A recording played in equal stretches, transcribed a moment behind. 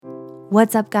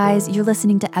What's up, guys? You're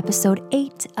listening to episode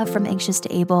 8 of From Anxious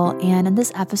to Able, and in this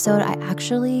episode, I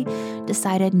actually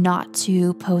decided not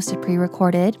to post a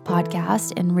pre-recorded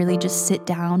podcast and really just sit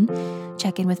down,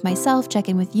 check in with myself, check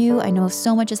in with you. I know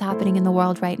so much is happening in the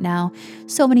world right now,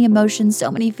 so many emotions, so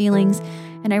many feelings,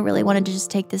 and I really wanted to just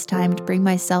take this time to bring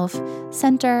myself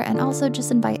center and also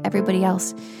just invite everybody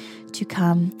else to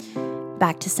come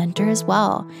back to center as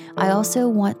well. I also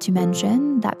want to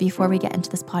mention that before we get into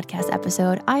this podcast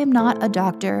episode, I am not a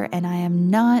doctor and I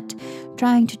am not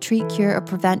trying to treat, cure, or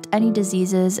prevent any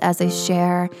diseases as I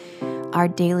share our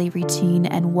daily routine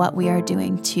and what we are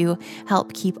doing to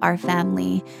help keep our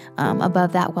family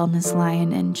above that wellness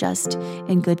line and just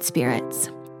in good spirits.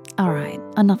 All right,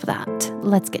 enough of that.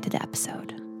 Let's get to the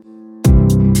episode.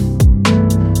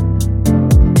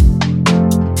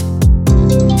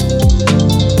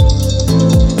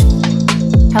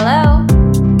 Hello.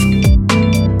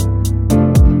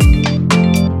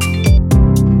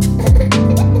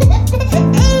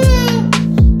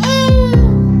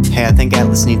 Hey, I think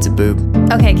Atlas needs a boob.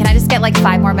 Okay, can I just get like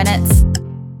 5 more minutes?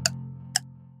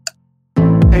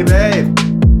 Hey, babe.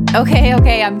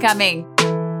 Okay, I'm coming.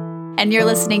 And you're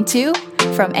listening to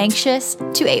From Anxious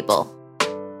to Able.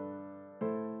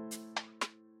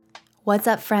 What's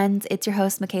up, friends? It's your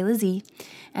host, Michaela Z,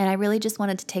 and I really just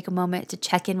wanted to take a moment to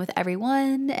check in with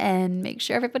everyone and make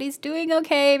sure everybody's doing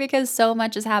okay because so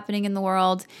much is happening in the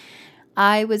world.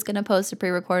 I was going to post a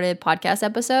pre-recorded podcast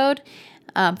episode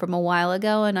from a while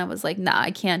ago, and I was like, nah,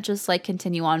 I can't just like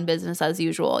continue on business as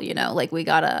usual, like we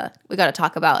gotta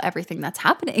talk about everything that's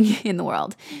happening in the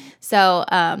world. So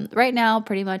right now,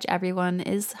 pretty much everyone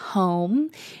is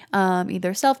home,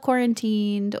 either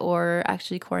self-quarantined or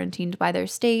actually quarantined by their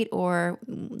state or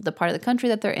the part of the country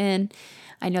that they're in.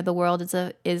 I know the world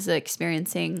is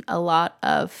experiencing a lot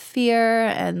of fear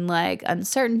and like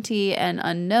uncertainty and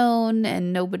unknown,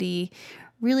 and nobody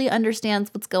really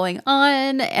understands what's going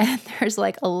on, and there's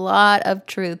like a lot of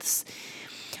truths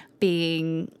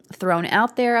being thrown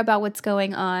out there about what's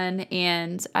going on.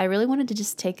 And I really wanted to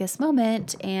just take this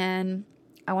moment, and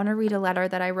I want to read a letter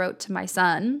that I wrote to my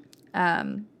son.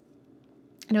 And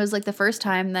it was like the first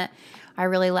time that I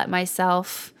really let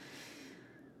myself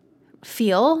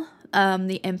feel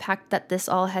the impact that this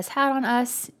all has had on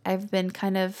us. I've been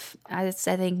kind of, as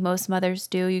I think most mothers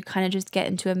do, you kind of just get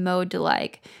into a mode to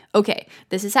like, okay,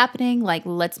 this is happening. Like,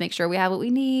 let's make sure we have what we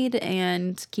need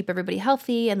and keep everybody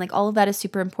healthy. And like all of that is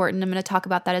super important. I'm going to talk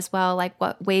about that as well. Like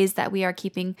what ways that we are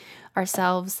keeping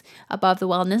ourselves above the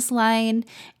wellness line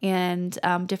and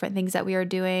different things that we are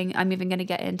doing. I'm even going to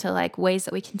get into like ways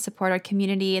that we can support our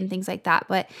community and things like that.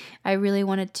 But I really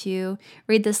wanted to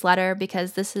read this letter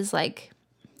because this is like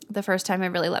the first time I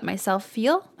really let myself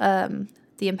feel the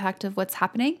impact of what's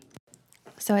happening.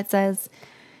 So it says,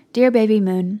 "Dear Baby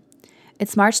Moon,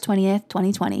 it's March 20th,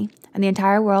 2020, and the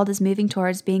entire world is moving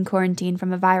towards being quarantined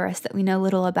from a virus that we know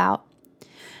little about.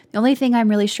 The only thing I'm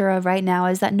really sure of right now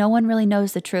is that no one really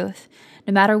knows the truth.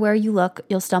 No matter where you look,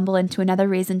 you'll stumble into another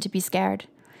reason to be scared.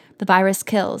 The virus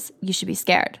kills. You should be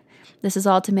scared. This is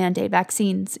all to mandate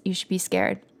vaccines. You should be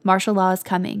scared. Martial law is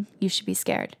coming. You should be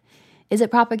scared. Is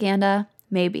it propaganda?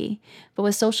 Maybe. But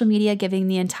with social media giving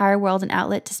the entire world an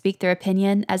outlet to speak their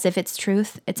opinion as if it's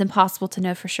truth, it's impossible to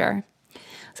know for sure.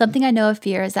 Something I know of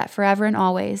fear is that forever and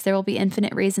always there will be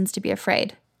infinite reasons to be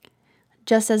afraid,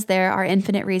 just as there are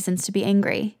infinite reasons to be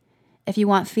angry. If you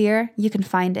want fear, you can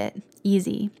find it.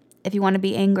 Easy. If you want to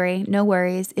be angry, no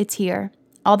worries, it's here.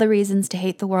 All the reasons to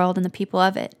hate the world and the people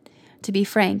of it. To be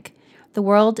frank, the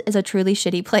world is a truly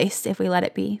shitty place if we let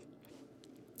it be.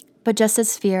 But just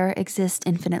as fear exists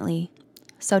infinitely,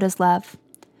 so does love.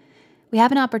 We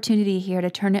have an opportunity here to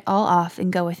turn it all off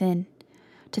and go within,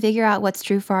 to figure out what's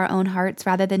true for our own hearts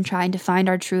rather than trying to find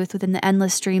our truth within the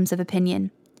endless streams of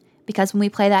opinion. Because when we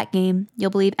play that game,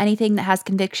 you'll believe anything that has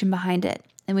conviction behind it,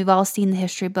 and we've all seen the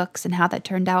history books and how that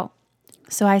turned out.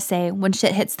 So I say, when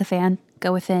shit hits the fan,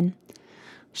 go within.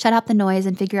 Shut out the noise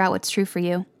and figure out what's true for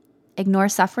you. Ignore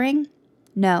suffering?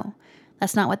 No,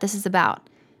 that's not what this is about.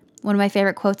 One of my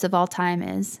favorite quotes of all time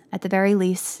is, at the very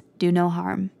least, do no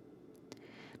harm.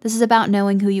 This is about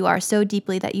knowing who you are so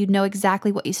deeply that you know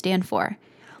exactly what you stand for.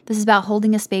 This is about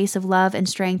holding a space of love and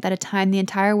strength at a time the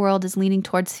entire world is leaning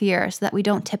towards fear so that we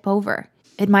don't tip over.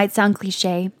 It might sound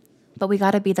cliche, but we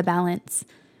gotta be the balance.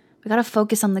 We gotta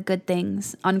focus on the good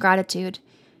things, on gratitude,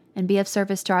 and be of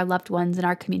service to our loved ones in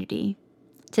our community.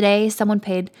 Today, someone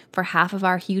paid for half of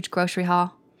our huge grocery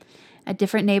haul. A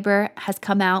different neighbor has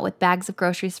come out with bags of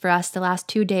groceries for us the last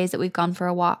 2 days that we've gone for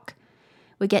a walk.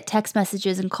 We get text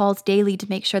messages and calls daily to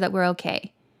make sure that we're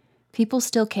okay. People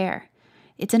still care.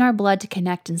 It's in our blood to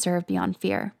connect and serve beyond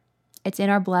fear. It's in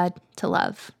our blood to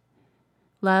love.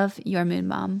 Love, your Moon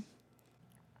Mom.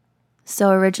 So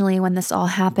originally when this all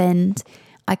happened,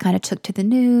 I kind of took to the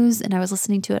news and I was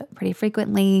listening to it pretty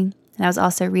frequently. And I was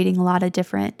also reading a lot of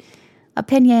different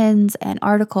opinions and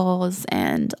articles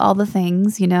and all the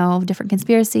things, different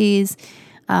conspiracies,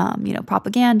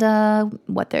 propaganda,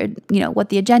 what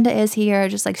the agenda is here,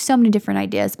 just like so many different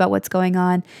ideas about what's going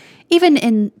on. Even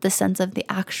in the sense of the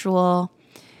actual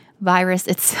virus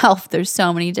itself, there's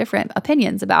so many different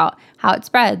opinions about how it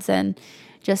spreads and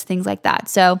just things like that.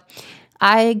 So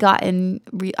I got in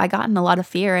a lot of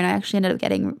fear, and I actually ended up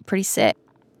getting pretty sick.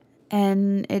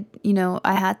 And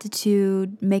I had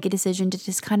to make a decision to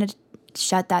just kind of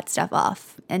shut that stuff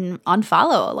off and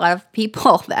unfollow a lot of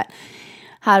people that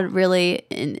had really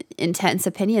intense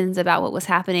opinions about what was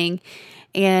happening,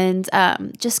 and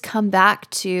just come back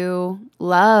to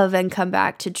love and come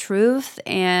back to truth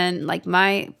and like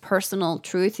my personal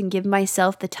truth, and give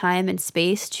myself the time and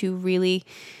space to really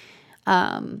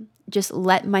just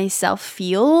let myself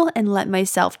feel and let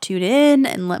myself tune in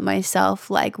and let myself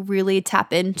like really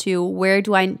tap into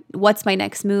what's my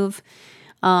next move.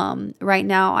 Right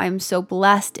now, I'm so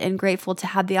blessed and grateful to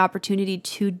have the opportunity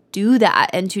to do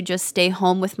that and to just stay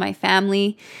home with my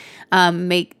family,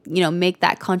 make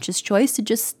that conscious choice to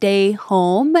just stay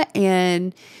home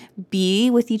and be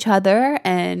with each other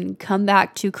and come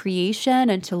back to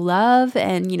creation and to love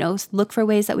and, look for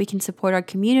ways that we can support our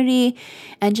community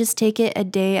and just take it a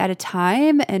day at a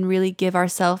time and really give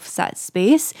ourselves that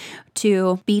space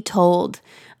to be told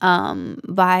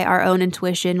by our own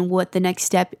intuition what the next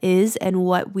step is and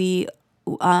what we,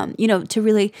 to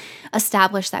really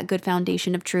establish that good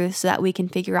foundation of truth so that we can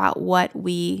figure out what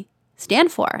we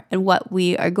stand for and what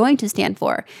we are going to stand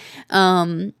for.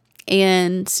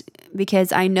 And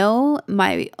because I know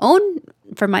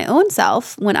for my own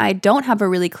self, when I don't have a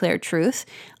really clear truth,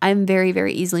 I'm very,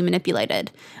 very easily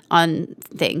manipulated on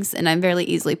things and I'm very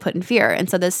easily put in fear. And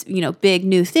so this, big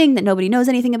new thing that nobody knows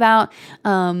anything about,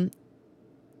 I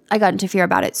got into fear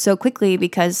about it so quickly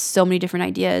because so many different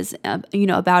ideas,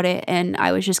 about it. And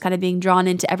I was just kind of being drawn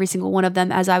into every single one of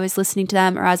them as I was listening to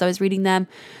them or as I was reading them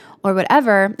or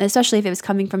whatever, especially if it was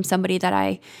coming from somebody that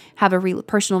I have a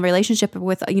personal relationship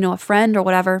with, a friend or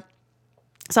whatever.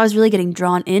 So I was really getting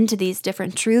drawn into these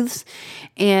different truths.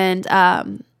 And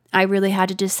I really had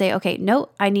to just say, okay, no,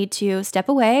 I need to step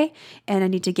away and I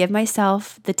need to give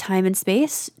myself the time and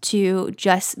space to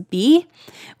just be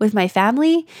with my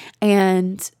family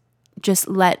and just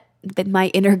let my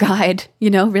inner guide,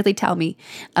 really tell me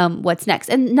what's next.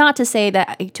 And not to say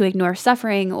that to ignore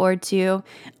suffering or to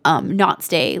not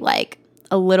stay like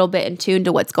a little bit in tune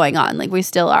to what's going on. Like we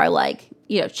still are like,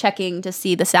 checking to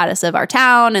see the status of our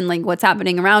town and like what's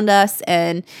happening around us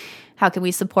and how can we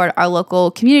support our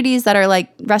local communities that are like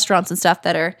restaurants and stuff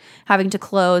that are having to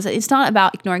close. It's not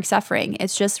about ignoring suffering.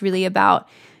 It's just really about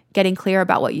getting clear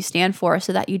about what you stand for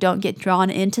so that you don't get drawn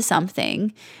into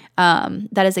something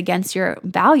that is against your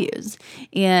values.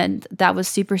 And that was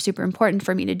super, super important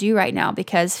for me to do right now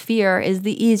because fear is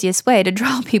the easiest way to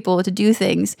draw people to do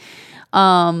things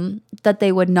that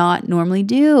they would not normally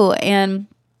do. And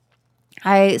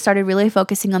I started really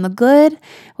focusing on the good.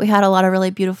 We had a lot of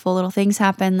really beautiful little things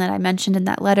happen that I mentioned in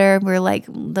that letter. We're like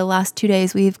the last 2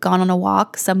 days we've gone on a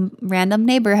walk. Some random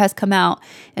neighbor has come out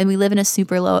and we live in a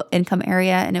super low income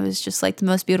area and it was just like the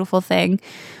most beautiful thing.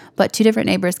 But 2 different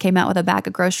neighbors came out with a bag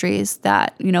of groceries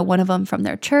that, one of them from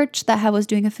their church that was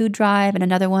doing a food drive and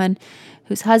another one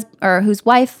whose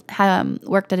wife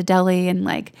worked at a deli and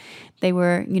like they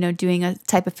were, doing a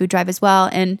type of food drive as well.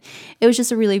 And it was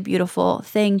just a really beautiful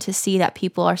thing to see that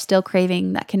people are still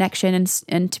craving that connection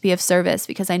and to be of service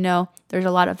because I know there's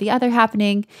a lot of the other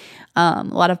happening, a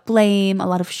lot of blame, a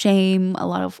lot of shame, a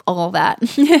lot of all that.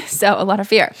 So a lot of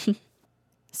fear.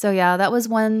 So yeah, that was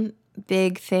one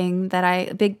big thing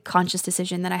big conscious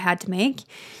decision that I had to make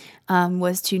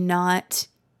was to not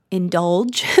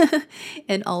indulge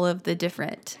in all of the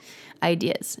different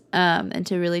ideas and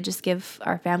to really just give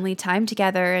our family time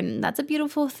together. And that's a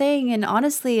beautiful thing. And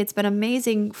honestly, it's been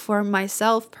amazing for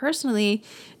myself personally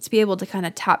to be able to kind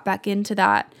of tap back into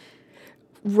that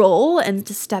role and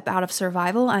to step out of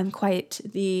survival. I'm quite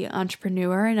the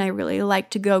entrepreneur and I really like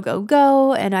to go, go,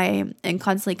 go. And I am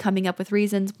constantly coming up with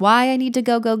reasons why I need to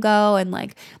go, go, go. And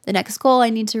like the next goal I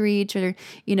need to reach or,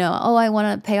 I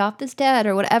want to pay off this debt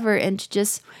or whatever. And to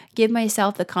just give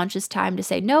myself the conscious time to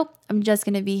say, nope, I'm just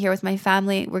going to be here with my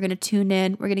family. We're going to tune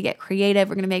in. We're going to get creative.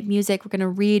 We're going to make music. We're going to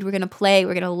read. We're going to play.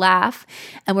 We're going to laugh.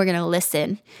 And we're going to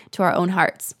listen to our own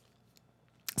hearts.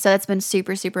 So that's been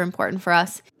super, super important for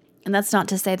us. And that's not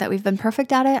to say that we've been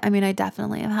perfect at it. I mean, I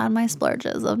definitely have had my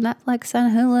splurges of Netflix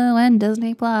and Hulu and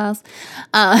Disney Plus.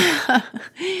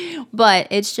 But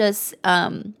it's just,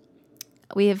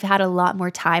 we've had a lot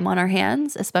more time on our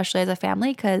hands, especially as a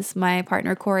family, because my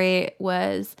partner, Corey,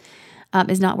 is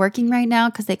not working right now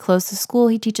because they closed the school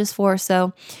he teaches for.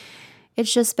 So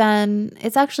it's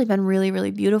actually been really,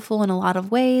 really beautiful in a lot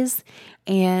of ways.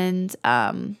 And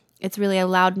it's really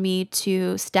allowed me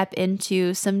to step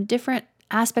into some different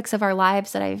aspects of our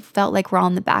lives that I felt like were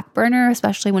on the back burner,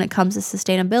 especially when it comes to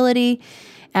sustainability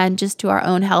and just to our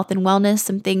own health and wellness,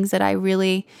 some things that I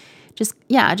really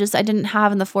I didn't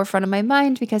have in the forefront of my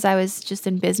mind because I was just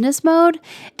in business mode.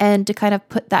 And to kind of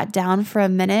put that down for a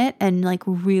minute and like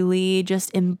really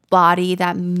just embody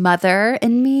that mother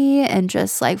in me and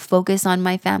just like focus on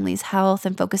my family's health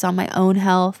and focus on my own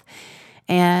health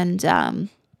and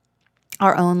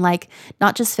our own, like,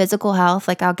 not just physical health,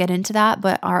 like I'll get into that,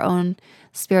 but our own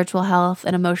spiritual health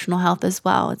and emotional health as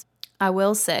well. I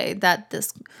will say that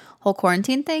this whole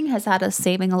quarantine thing has had us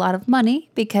saving a lot of money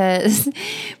because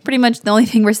pretty much the only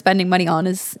thing we're spending money on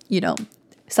is,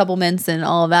 supplements and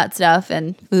all of that stuff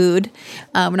and food.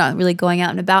 We're not really going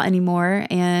out and about anymore,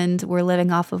 and we're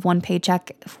living off of one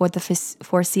paycheck for the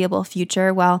foreseeable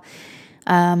future while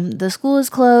the school is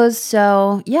closed.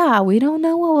 So yeah, we don't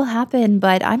know what will happen,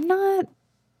 but I'm not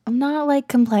like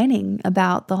complaining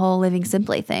about the whole living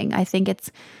simply thing. I think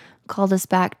it's called us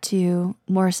back to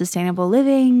more sustainable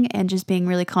living and just being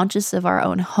really conscious of our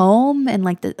own home and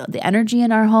like the energy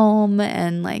in our home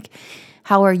and like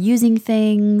how we're using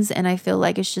things. And I feel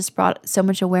like it's just brought so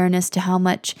much awareness to how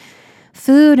much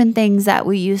food and things that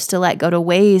we used to let go to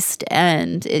waste.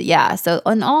 And so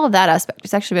on all of that aspect,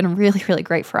 it's actually been really, really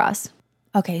great for us.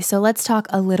 Okay, so let's talk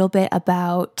a little bit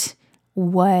about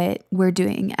what we're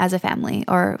doing as a family,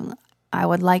 or I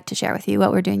would like to share with you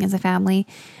what we're doing as a family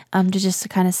to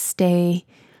kind of stay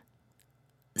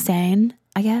sane,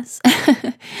 I guess,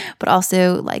 but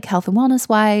also like health and wellness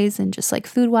wise and just like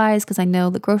food wise, because I know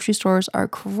the grocery stores are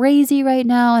crazy right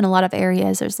now. In a lot of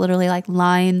areas, there's literally like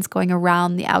lines going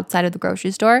around the outside of the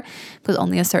grocery store because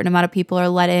only a certain amount of people are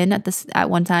let in at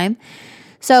one time.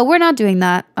 So we're not doing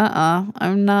that.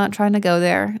 I'm not trying to go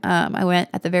there. I went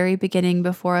at the very beginning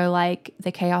before like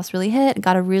the chaos really hit,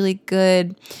 got a really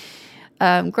good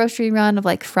grocery run of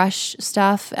like fresh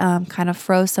stuff, kind of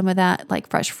froze some of that like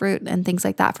fresh fruit and things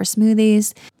like that for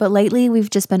smoothies. But lately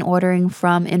we've just been ordering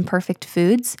from Imperfect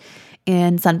Foods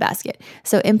and Sunbasket.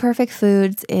 So Imperfect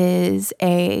Foods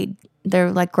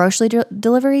they're like grocery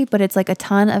delivery, but it's like a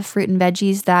ton of fruit and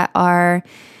veggies that are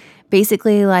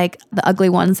basically like the ugly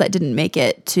ones that didn't make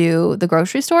it to the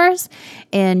grocery stores,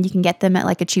 and you can get them at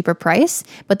like a cheaper price,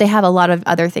 but they have a lot of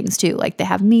other things too. Like they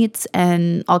have meats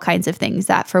and all kinds of things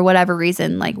that for whatever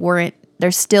reason, like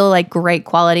they're still like great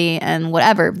quality and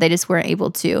whatever. They just weren't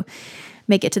able to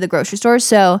make it to the grocery store.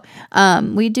 So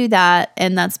we do that,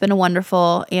 and that's been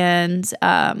wonderful. And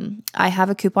I have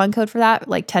a coupon code for that,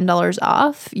 like $10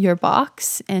 off your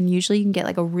box. And usually you can get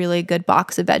like a really good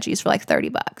box of veggies for like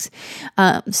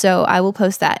 $30. So I will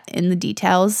post that in the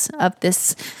details of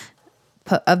this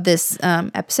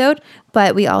episode.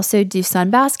 But we also do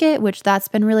Sunbasket, which that's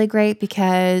been really great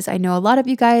because I know a lot of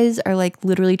you guys are like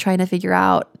literally trying to figure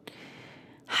out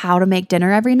how to make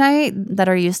dinner every night that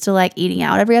are used to like eating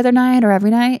out every other night or every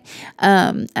night.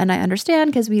 And I understand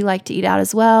because we like to eat out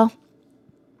as well.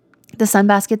 The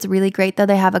Sunbasket's really great though.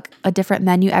 They have a different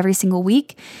menu every single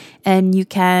week, and you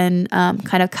can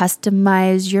kind of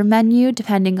customize your menu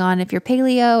depending on if you're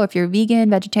paleo, if you're vegan,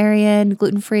 vegetarian,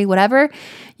 gluten-free, whatever.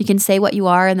 You can say what you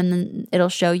are, and then it'll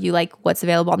show you like what's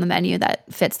available on the menu that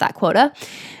fits that quota.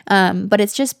 But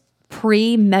it's just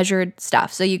pre-measured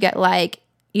stuff. So you get like,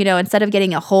 instead of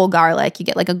getting a whole garlic, you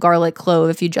get like a garlic clove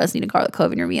if you just need a garlic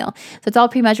clove in your meal. So it's all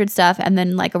pre-measured stuff and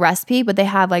then like a recipe, but they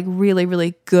have like really,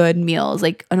 really good meals,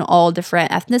 like in all different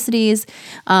ethnicities.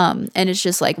 And it's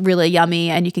just like really yummy,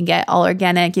 and you can get all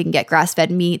organic, you can get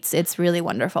grass-fed meats. It's really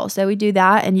wonderful. So we do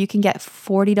that, and you can get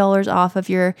 $40 off of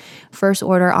your first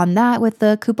order on that with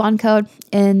the coupon code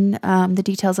in the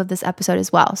details of this episode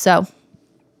as well. So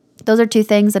those are two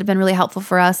things that have been really helpful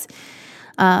for us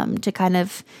to kind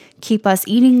of keep us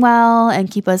eating well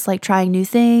and keep us like trying new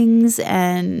things,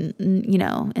 and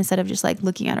instead of just like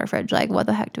looking at our fridge like, what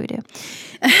the heck do we do?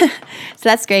 So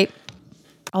that's great.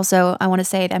 Also, I want to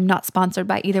say that I'm not sponsored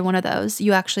by either one of those.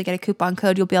 You actually get a coupon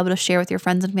code you'll be able to share with your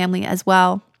friends and family as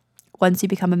well once you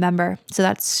become a member. So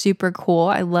that's super cool.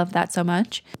 I love that so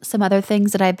much. Some other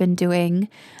things that I've been doing,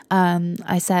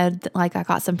 I said like I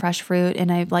got some fresh fruit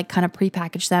and I've like kind of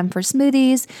prepackaged them for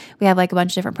smoothies. We have like a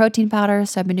bunch of different protein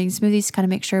powders. So I've been doing smoothies to kind of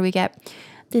make sure we get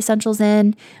the essentials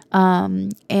in.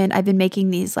 And I've been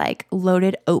making these like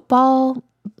loaded oat ball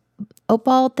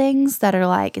things that are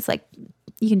like, it's like,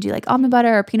 you can do like almond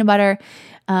butter or peanut butter,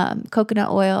 coconut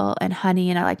oil and honey.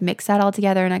 And I like mix that all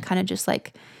together, and I kind of just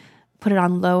like put it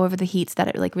on low over the heat so that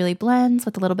it like really blends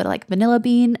with a little bit of like vanilla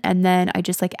bean. And then I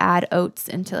just like add oats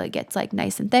until it gets like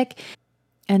nice and thick.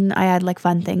 And I add like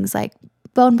fun things like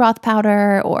bone broth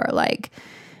powder or like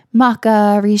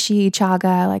maca, reishi,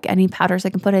 chaga, like any powders I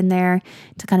can put in there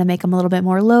to kind of make them a little bit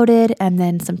more loaded, and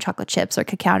then some chocolate chips or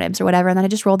cacao nibs or whatever. And then I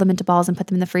just roll them into balls and put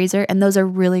them in the freezer. And those are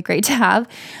really great to have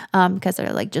because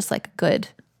they're like just like a good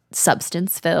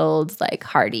substance filled, like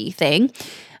hearty thing.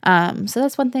 So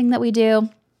that's one thing that we do.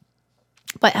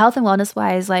 But health and wellness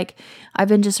wise, like I've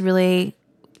been just really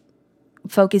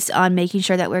focused on making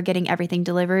sure that we're getting everything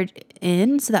delivered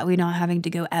in so that we're not having to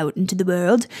go out into the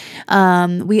world.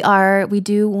 We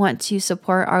do want to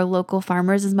support our local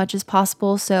farmers as much as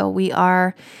possible. So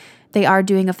they are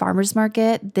doing a farmer's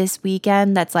market this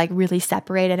weekend that's like really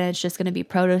separated, and it's just going to be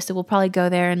produce. So we'll probably go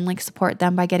there and like support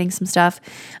them by getting some stuff.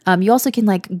 You also can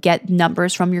like get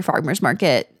numbers from your farmer's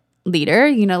market leader,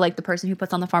 like the person who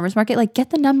puts on the farmer's market, like get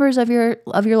the numbers of your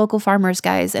local farmers,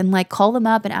 guys, and like call them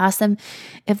up and ask them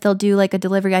if they'll do like a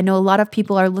delivery. I know a lot of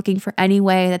people are looking for any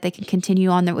way that they can continue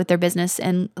on with their business,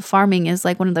 and farming is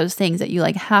like one of those things that you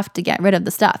like have to get rid of the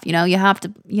stuff, you have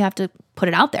to put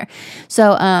it out there.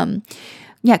 So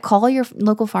yeah, call your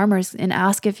local farmers and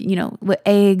ask if, with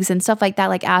eggs and stuff like that,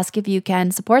 like ask if you can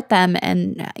support them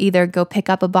and either go pick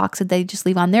up a box that they just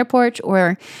leave on their porch,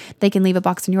 or they can leave a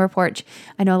box on your porch.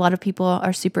 I know a lot of people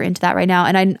are super into that right now.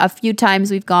 And a few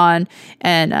times we've gone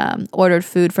and ordered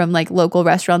food from like local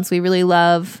restaurants we really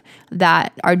love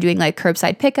that are doing like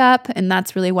curbside pickup. And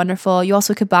that's really wonderful. You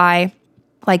also could buy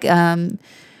like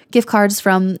gift cards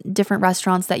from different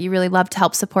restaurants that you really love to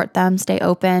help support them stay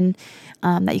open,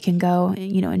 that you can go,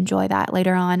 enjoy that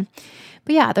later on.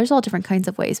 But yeah, there's all different kinds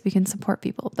of ways we can support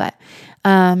people. But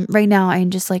right now I'm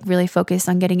just like really focused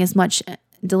on getting as much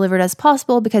delivered as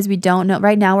possible because we don't know.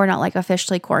 Right now we're not like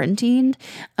officially quarantined,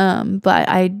 but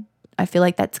I feel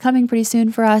like that's coming pretty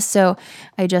soon for us. So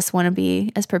I just want to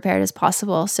be as prepared as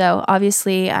possible. So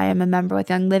obviously I am a member with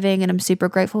Young Living, and I'm super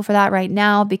grateful for that right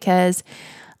now because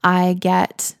I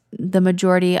get the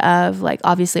majority of like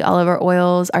obviously all of our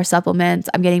oils, our supplements.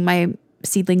 I'm getting my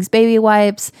Seedlings baby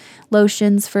wipes,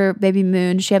 lotions for Baby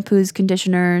Moon, shampoos,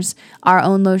 conditioners, our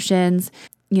own lotions,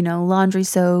 laundry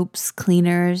soaps,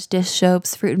 cleaners, dish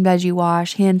soaps, fruit and veggie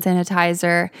wash, hand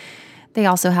sanitizer. They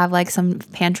also have like some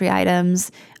pantry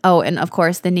items. Oh, and of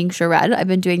course the Ningxia Red. I've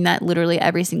been doing that literally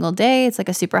every single day. It's like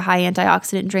a super high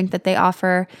antioxidant drink that they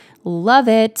offer. Love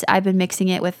it. I've been mixing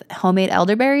it with homemade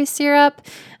elderberry syrup,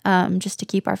 just to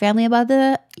keep our family above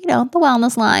the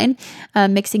wellness line.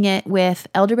 Mixing it with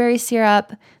elderberry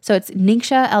syrup. So it's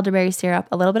Ningxia elderberry syrup,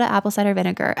 a little bit of apple cider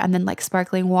vinegar, and then like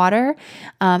sparkling water,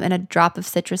 and a drop of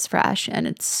citrus fresh. And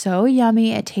it's so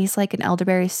yummy. It tastes like an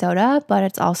elderberry soda, but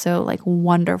it's also like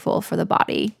wonderful for the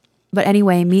body. But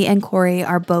anyway, me and Corey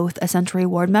are both Essential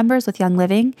Reward members with Young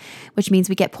Living, which means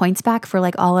we get points back for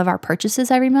like all of our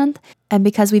purchases every month. And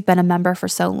because we've been a member for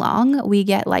so long, we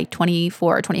get like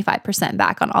 24 or 25%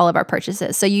 back on all of our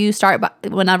purchases. So you start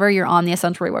whenever you're on the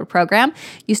Essential Reward program,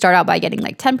 you start out by getting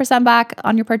like 10% back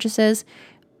on your purchases.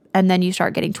 And then you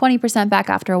start getting 20% back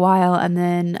after a while. And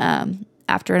then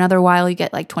after another while, you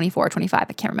get like 24 or 25.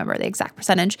 I can't remember the exact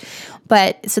percentage.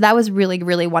 But so that was really,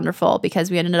 really wonderful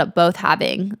because we ended up both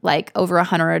having like over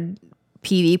 100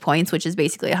 PV points, which is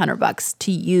basically $100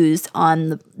 to use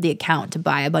on the account to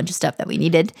buy a bunch of stuff that we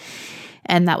needed.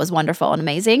 And that was wonderful and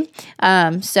amazing.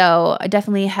 So I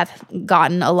definitely have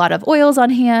gotten a lot of oils on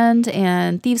hand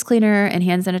and thieves cleaner and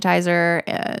hand sanitizer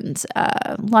and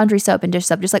laundry soap and dish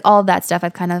soap, just like all of that stuff.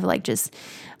 I've kind of like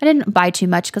I didn't buy too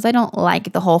much because I don't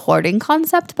like the whole hoarding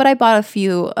concept, but I bought a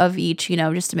few of each,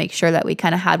 just to make sure that we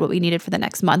kind of had what we needed for the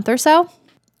next month or so.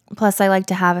 Plus, I like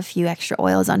to have a few extra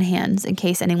oils on hand in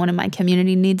case anyone in my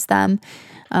community needs them.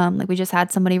 Like we just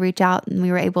had somebody reach out and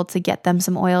we were able to get them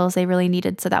some oils they really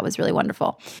needed. So that was really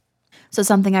wonderful. So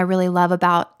something I really love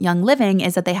about Young Living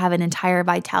is that they have an entire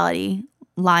Vitality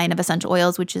line of essential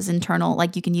oils, which is internal,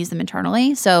 like you can use them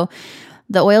internally. So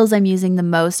the oils I'm using the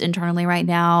most internally right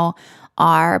now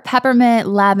are peppermint,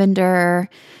 lavender,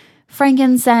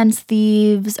 frankincense,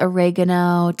 thieves,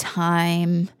 oregano,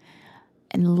 thyme,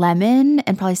 and lemon,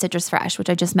 and probably citrus fresh, which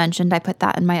I just mentioned. I put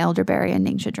that in my elderberry and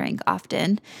Ningxia drink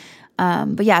often.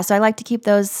 But yeah, so I like to keep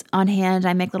those on hand.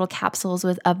 I make little capsules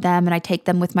of them, and I take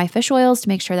them with my fish oils to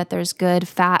make sure that there's good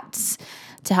fats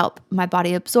to help my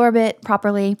body absorb it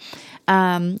properly.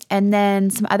 And then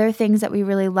some other things that we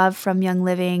really love from Young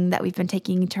Living that we've been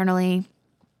taking internally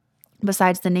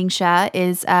besides the Ningxia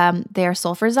is their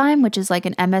Sulfurzyme, which is like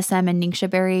an MSM and Ningxia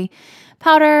berry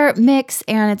powder mix.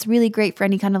 And it's really great for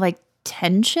any kind of like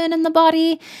tension in the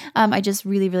body. I just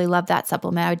really, really love that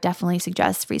supplement. I would definitely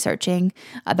suggest researching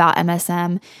about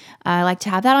MSM. I like to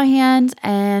have that on hand.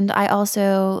 And I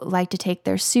also like to take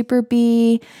their Super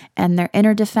B and their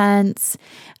Inner Defense.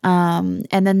 And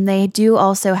then they do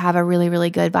also have a really,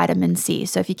 really good vitamin C.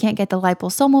 So if you can't get the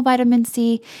liposomal vitamin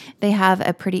C, they have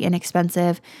a pretty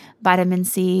inexpensive vitamin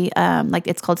C, like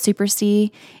it's called Super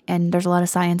C, and there's a lot of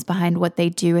science behind what they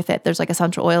do with it. There's like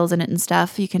essential oils in it and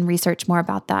stuff. You can research more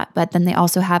about that. But then they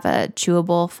also have a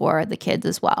chewable for the kids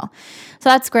as well. So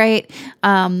that's great.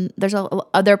 There's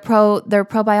their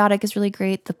probiotic is really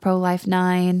great. The Pro Life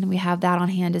 9, we have that on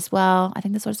hand as well. I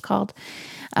think that's what it's called.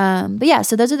 But yeah,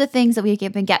 so those are the things that we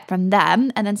can get from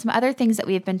them. And then some other things that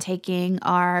we've been taking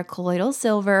are colloidal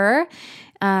silver,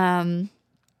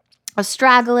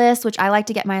 astragalus, which I like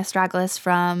to get my astragalus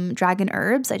from Dragon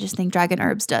Herbs. I just think Dragon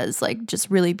Herbs does like just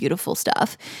really beautiful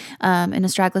stuff. And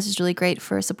astragalus is really great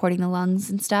for supporting the lungs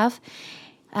and stuff.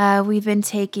 We've been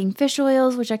taking fish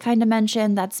oils, which I kind of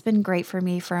mentioned. That's been great for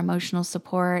me for emotional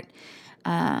support.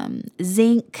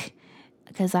 Zinc,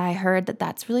 because I heard that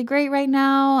that's really great right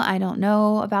now. I don't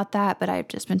know about that, but I've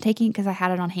just been taking it because I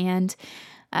had it on hand.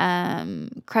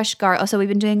 Crushed garlic. So we've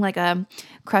been doing like a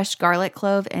crushed garlic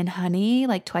clove and honey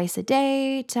like twice a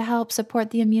day to help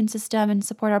support the immune system and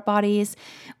support our bodies.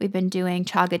 We've been doing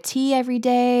chaga tea every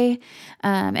day.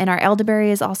 And our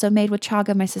elderberry is also made with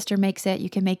chaga. My sister makes it. You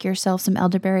can make yourself some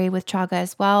elderberry with chaga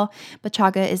as well. But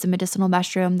chaga is a medicinal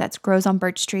mushroom that grows on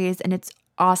birch trees, and it's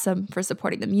awesome for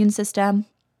supporting the immune system.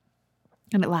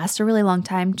 And it lasts a really long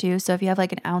time too. So if you have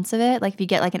like an ounce of it, like if you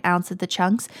get like an ounce of the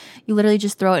chunks, you literally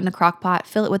just throw it in a crock pot,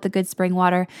 fill it with the good spring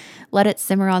water, let it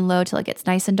simmer on low till it gets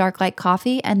nice and dark like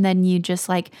coffee. And then you just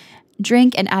like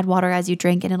drink and add water as you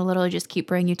drink, and it'll literally just keep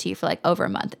bringing you tea for like over a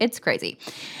month. It's crazy.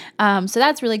 So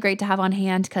that's really great to have on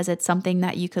hand because it's something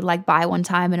that you could like buy one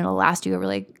time and it'll last you a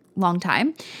really long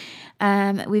time.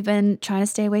 We've been trying to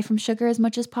stay away from sugar as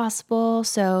much as possible.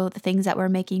 So the things that we're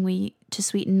making, we've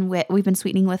been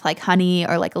sweetening with like honey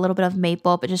or like a little bit of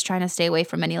maple, but just trying to stay away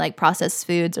from any like processed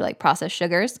foods or like processed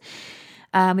sugars.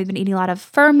 We've been eating a lot of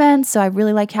ferments. So I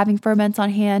really like having ferments on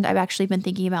hand. I've actually been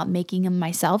thinking about making them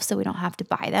myself so we don't have to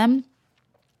buy them.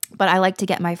 But I like to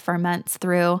get my ferments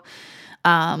through,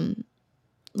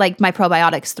 like my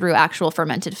probiotics through actual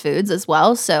fermented foods as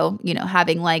well. So,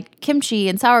 having like kimchi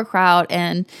and sauerkraut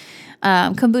and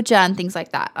kombucha and things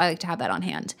like that. I like to have that on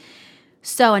hand.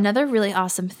 So another really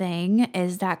awesome thing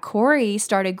is that Corey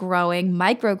started growing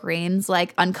microgreens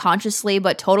like unconsciously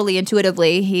but totally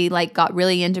intuitively. He like got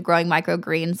really into growing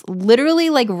microgreens literally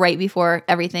like right before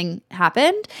everything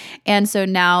happened. And so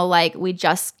now like we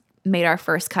just made our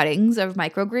first cuttings of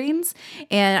microgreens,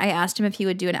 and I asked him if he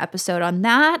would do an episode on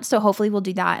that. So hopefully we'll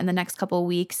do that in the next couple of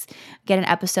weeks, get an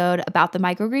episode about the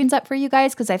microgreens up for you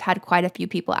guys, because I've had quite a few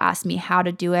people ask me how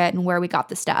to do it and where we got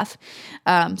the stuff.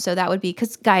 So that would be,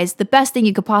 because guys, the best thing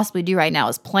you could possibly do right now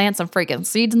is plant some freaking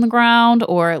seeds in the ground,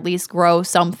 or at least grow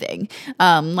something.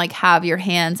 Like have your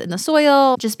hands in the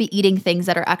soil, just be eating things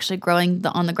that are actually growing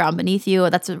on the ground beneath you.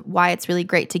 That's why it's really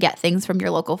great to get things from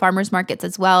your local farmers markets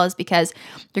as well, is because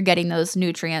you're getting those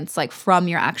nutrients like from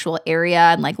your actual area.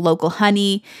 And like local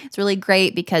honey, it's really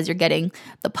great because you're getting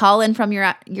the pollen from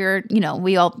your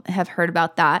we all have heard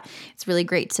about that. It's really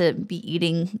great to be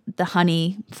eating the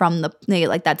honey from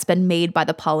like that's been made by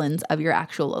the pollens of your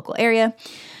actual local area.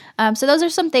 So those are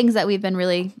some things that we've been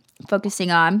really focusing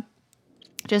on.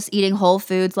 Just eating whole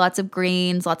foods, lots of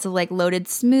greens, lots of like loaded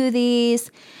smoothies,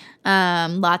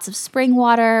 lots of spring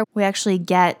water. We actually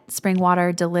get spring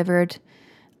water delivered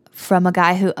from a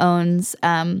guy who owns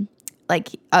like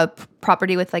a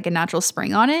property with like a natural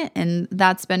spring on it, and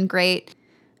that's been great.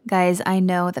 Guys, I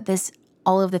know that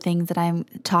all of the things that I'm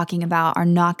talking about are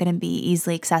not going to be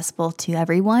easily accessible to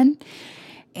everyone,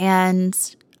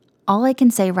 and all I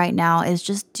can say right now is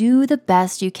just do the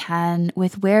best you can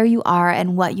with where you are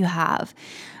and what you have.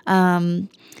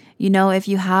 If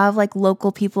you have like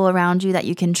local people around you that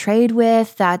you can trade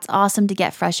with, that's awesome to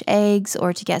get fresh eggs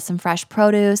or to get some fresh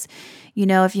produce.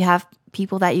 If you have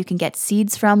people that you can get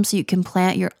seeds from so you can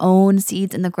plant your own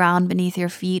seeds in the ground beneath your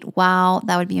feet, wow,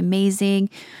 that would be amazing.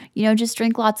 Just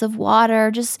drink lots of water,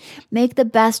 just make the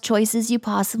best choices you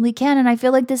possibly can. And I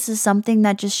feel like this is something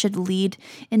that just should lead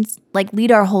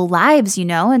our whole lives,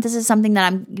 and this is something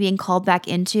that I'm being called back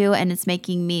into, and it's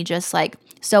making me just like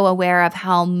so aware of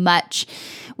how much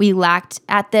we lacked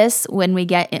at this when we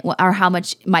get, or how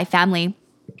much my family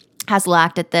has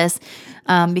lacked at this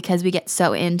because we get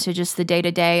so into just the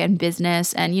day-to-day and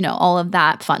business and, all of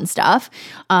that fun stuff,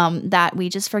 that we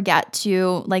just forget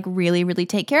to like really, really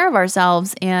take care of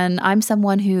ourselves. And I'm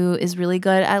someone who is really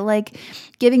good at like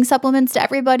giving supplements to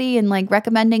everybody and like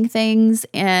recommending things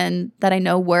and that I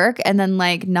know work, and then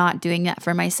like not doing that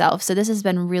for myself. So this has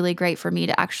been really great for me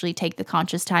to actually take the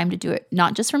conscious time to do it,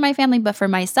 not just for my family, but for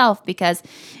myself, because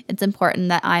it's important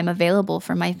that I'm available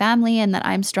for my family and that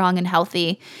I'm strong and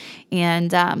healthy.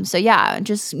 And so yeah,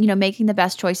 just, making the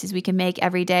best choices we can make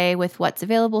every day with what's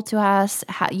available to us,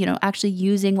 actually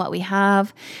using what we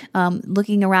have,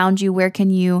 looking around you. Where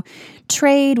can you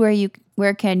trade?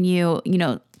 Where can you,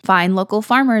 find local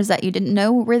farmers that you didn't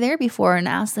know were there before and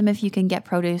ask them if you can get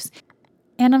produce.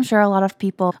 And I'm sure a lot of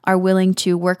people are willing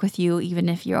to work with you even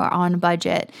if you're on a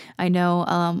budget. I know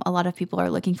a lot of people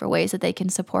are looking for ways that they can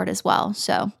support as well.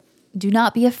 So do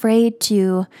not be afraid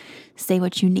to say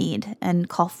what you need and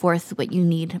call forth what you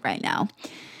need right now.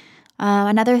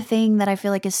 Another thing that I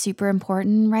feel like is super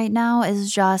important right now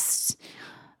is just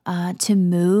to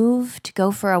move, to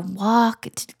go for a walk,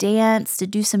 to dance, to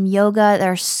do some yoga.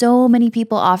 There are so many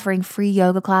people offering free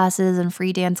yoga classes and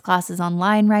free dance classes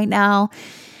online right now.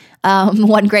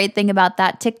 One great thing about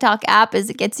that TikTok app is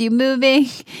it gets you moving.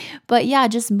 But yeah,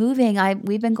 just moving.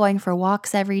 We've been going for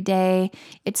walks every day.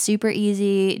 It's super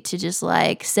easy to just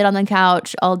like sit on the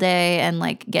couch all day and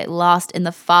like get lost in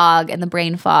the fog and the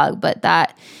brain fog. But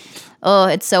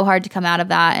it's so hard to come out of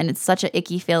that. And it's such an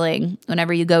icky feeling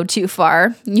whenever you go too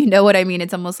far. You know what I mean?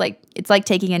 It's almost like, it's like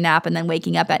taking a nap and then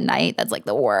waking up at night. That's like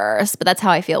the worst. But that's how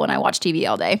I feel when I watch TV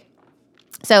all day.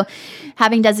 So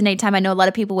having designated time, I know a lot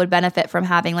of people would benefit from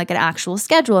having like an actual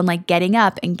schedule and like getting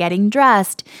up and getting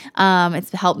dressed.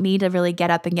 It's helped me to really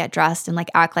get up and get dressed and like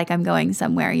act like I'm going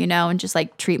somewhere, and just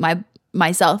like treat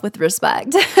myself with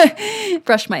respect,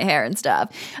 brush my hair and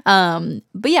stuff.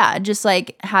 But yeah, just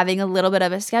like having a little bit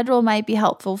of a schedule might be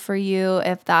helpful for you.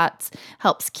 If that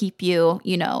helps keep you,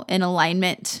 in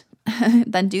alignment,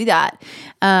 then do that.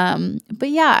 But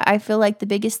yeah, I feel like the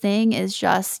biggest thing is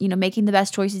just, making the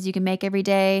best choices you can make every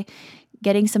day,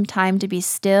 getting some time to be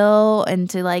still and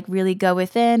to like really go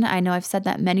within. I know I've said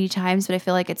that many times, but I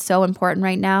feel like it's so important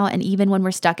right now. And even when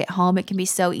we're stuck at home, it can be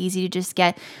so easy to just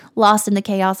get lost in the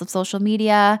chaos of social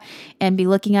media and be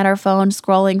looking at our phone,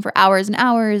 scrolling for hours and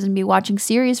hours, and be watching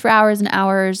series for hours and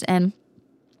hours. And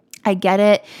I get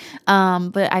it.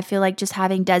 But I feel like just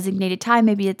having designated time,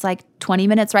 maybe it's like 20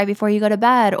 minutes right before you go to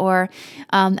bed, or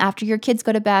after your kids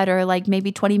go to bed, or like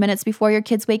maybe 20 minutes before your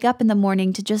kids wake up in the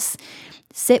morning, to just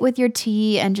sit with your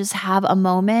tea and just have a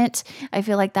moment. I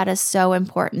feel like that is so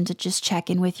important, to just check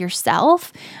in with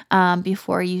yourself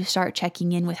before you start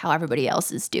checking in with how everybody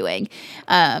else is doing,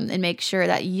 and make sure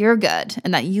that you're good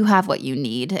and that you have what you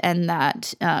need and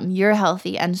that you're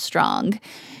healthy and strong.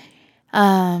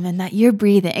 And that you're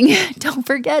breathing. Don't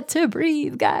forget to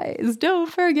breathe, guys. Don't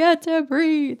forget to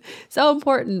breathe. So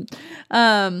important.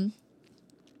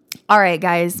 All right,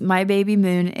 guys, my baby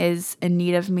Moon is in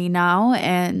need of me now,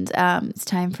 and it's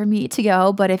time for me to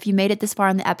go. But if you made it this far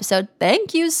in the episode,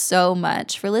 thank you so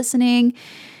much for listening.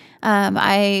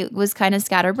 I was kind of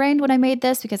scatterbrained when I made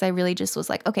this because I really just was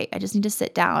like, okay, I just need to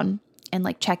sit down and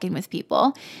like check in with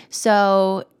people.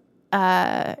 So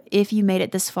if you made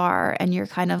it this far and you're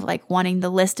kind of like wanting the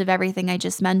list of everything I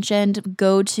just mentioned,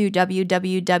 go to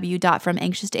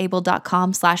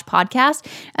www.FromAnxiousToAble.com/podcast,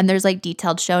 and there's like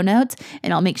detailed show notes,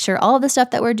 and I'll make sure all of the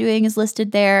stuff that we're doing is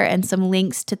listed there and some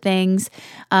links to things.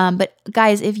 But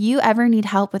guys, if you ever need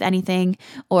help with anything,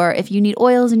 or if you need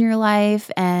oils in your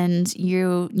life and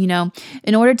you know,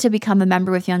 in order to become a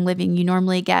member with Young Living, you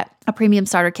normally get a premium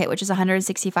starter kit, which is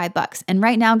 $165. And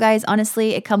right now, guys,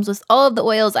 honestly, it comes with all of the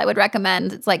oils I would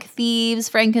recommend. It's like thieves,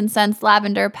 frankincense,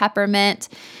 lavender, peppermint,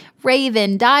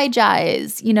 raven,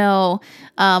 digize,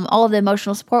 all of the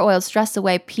emotional support oils, stress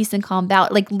away, peace and calm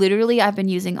balance. Like literally, I've been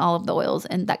using all of the oils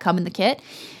that come in the kit.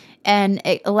 And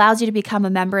it allows you to become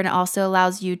a member, and it also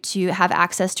allows you to have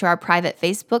access to our private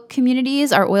Facebook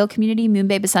communities, our oil community, Moon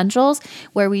Babe Essentials,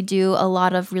 where we do a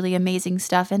lot of really amazing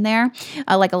stuff in there,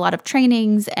 like a lot of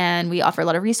trainings, and we offer a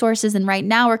lot of resources. And right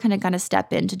now we're kind of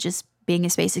step into just being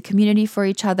a space of community for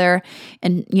each other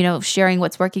and, sharing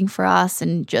what's working for us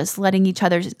and just letting each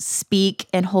other speak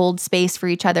and hold space for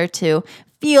each other to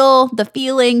feel the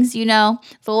feelings, There's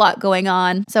a lot going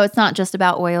on. So it's not just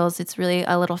about oils. It's really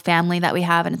a little family that we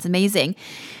have, and it's amazing.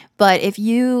 But if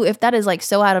that is like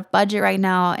so out of budget right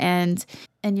now and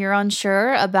you're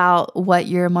unsure about what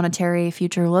your monetary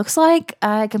future looks like,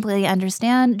 I completely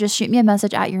understand. Just shoot me a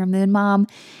message at Your Moon Mom,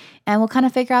 and we'll kind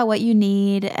of figure out what you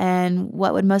need and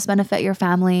what would most benefit your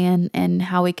family and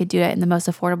how we could do it in the most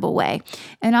affordable way.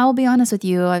 And I will be honest with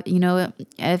you,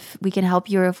 if we can help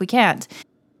you or if we can't.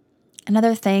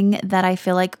 Another thing that I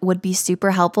feel like would be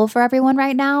super helpful for everyone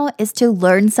right now is to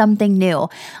learn something new.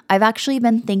 I've actually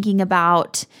been thinking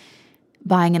about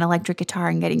buying an electric guitar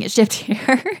and getting it shipped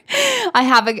here. I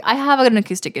have an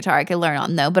acoustic guitar I could learn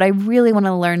on though, but I really want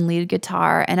to learn lead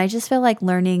guitar, and I just feel like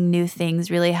learning new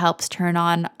things really helps turn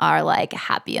on our like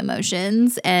happy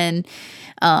emotions. And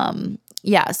so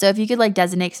if you could like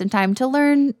designate some time to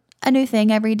learn a new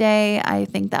thing every day, I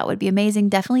think that would be amazing.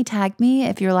 Definitely tag me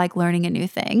if you're like learning a new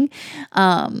thing.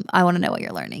 I want to know what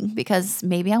you're learning, because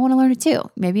maybe I want to learn it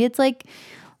too. Maybe it's like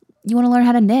you want to learn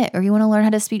how to knit, or you want to learn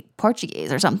how to speak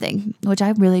Portuguese or something, which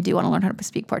I really do want to learn how to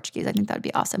speak Portuguese. I think that would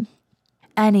be awesome.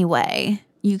 Anyway,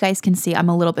 you guys can see I'm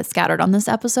a little bit scattered on this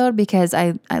episode because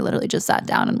I literally just sat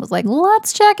down and was like,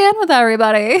 let's check in with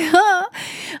everybody.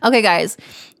 Okay, guys,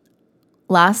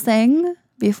 last thing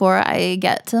before I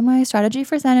get to my strategy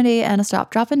for sanity and a stop,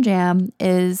 drop, and jam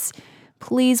is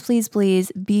please, please,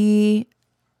 please be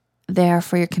there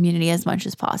for your community as much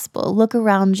as possible. Look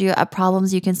around you at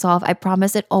problems you can solve. I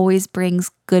promise it always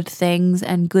brings good things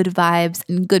and good vibes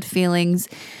and good feelings.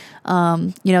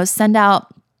 Send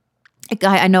out,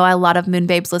 I know a lot of Moon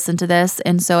Babes listen to this.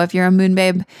 And so if you're a Moon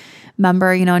Babe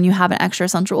member, and you have an extra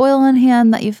essential oil in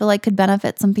hand that you feel like could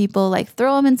benefit some people, like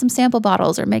throw them in some sample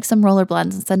bottles or make some roller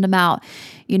blends and send them out.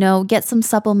 Get some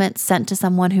supplements sent to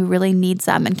someone who really needs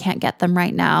them and can't get them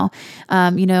right now.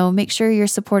 Make sure you're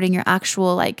supporting your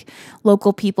actual like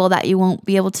local people that you won't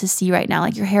be able to see right now,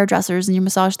 like your hairdressers and your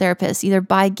massage therapists. Either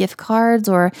buy gift cards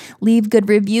or leave good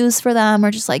reviews for them,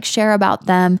 or just like share about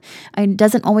them. It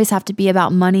doesn't always have to be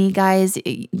about money, guys.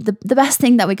 The best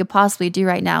thing that we could possibly do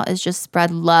right now is just spread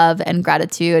love and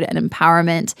gratitude and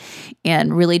empowerment,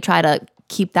 and really try to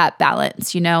keep that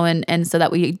balance, and so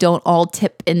that we don't all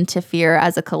tip into fear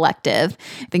as a collective.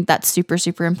 I think that's super,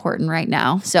 super important right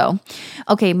now. So,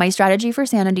 okay, my strategy for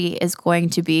sanity is going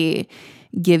to be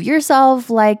give yourself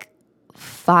like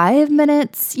 5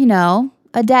 minutes, a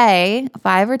day,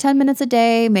 5 or 10 minutes a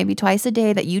day, maybe twice a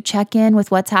day, that you check in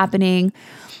with what's happening,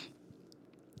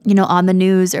 on the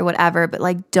news or whatever, but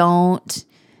like don't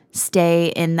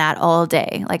stay in that all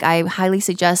day. Like I highly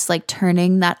suggest like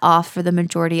turning that off for the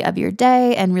majority of your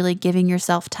day and really giving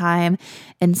yourself time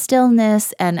and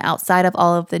stillness and outside of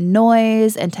all of the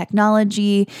noise and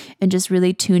technology, and just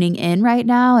really tuning in right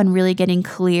now and really getting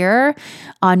clear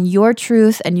on your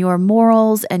truth and your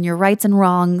morals and your rights and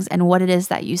wrongs and what it is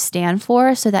that you stand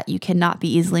for, so that you cannot be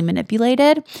easily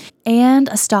manipulated. And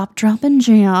a stop, drop, and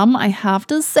jam, I have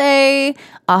to say,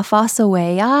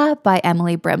 Afasoeya by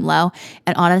Emily Brimlow.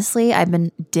 And honestly, I've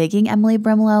been digging Emily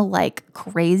Brimlow like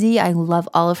crazy. I love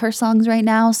all of her songs right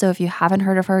now. So if you haven't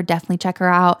heard of her, definitely check her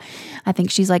out. I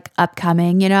think she's like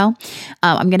upcoming, I'm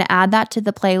going to add that to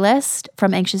the playlist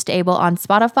From Anxious to Able on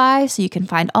Spotify, so you can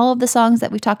find all of the songs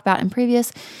that we've talked about in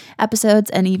previous episodes,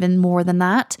 and even more than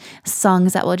that,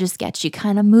 songs that will just get you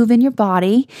kind of moving your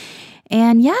body.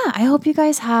 And yeah, I hope you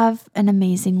guys have an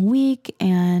amazing week,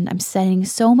 and I'm sending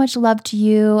so much love to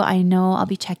you. I know I'll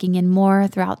be checking in more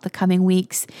throughout the coming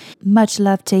weeks. Much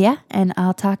love to you, and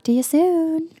I'll talk to you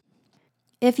soon.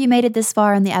 If you made it this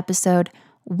far in the episode,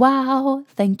 wow,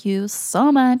 thank you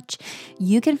so much.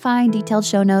 You can find detailed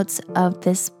show notes of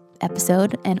this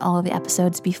episode and all of the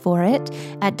episodes before it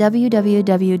at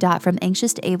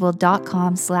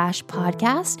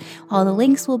www.fromanxioustoable.com/podcast. All the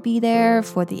links will be there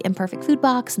for the Imperfect Food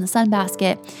Box and the Sun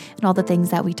Basket and all the things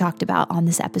that we talked about on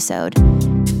this episode.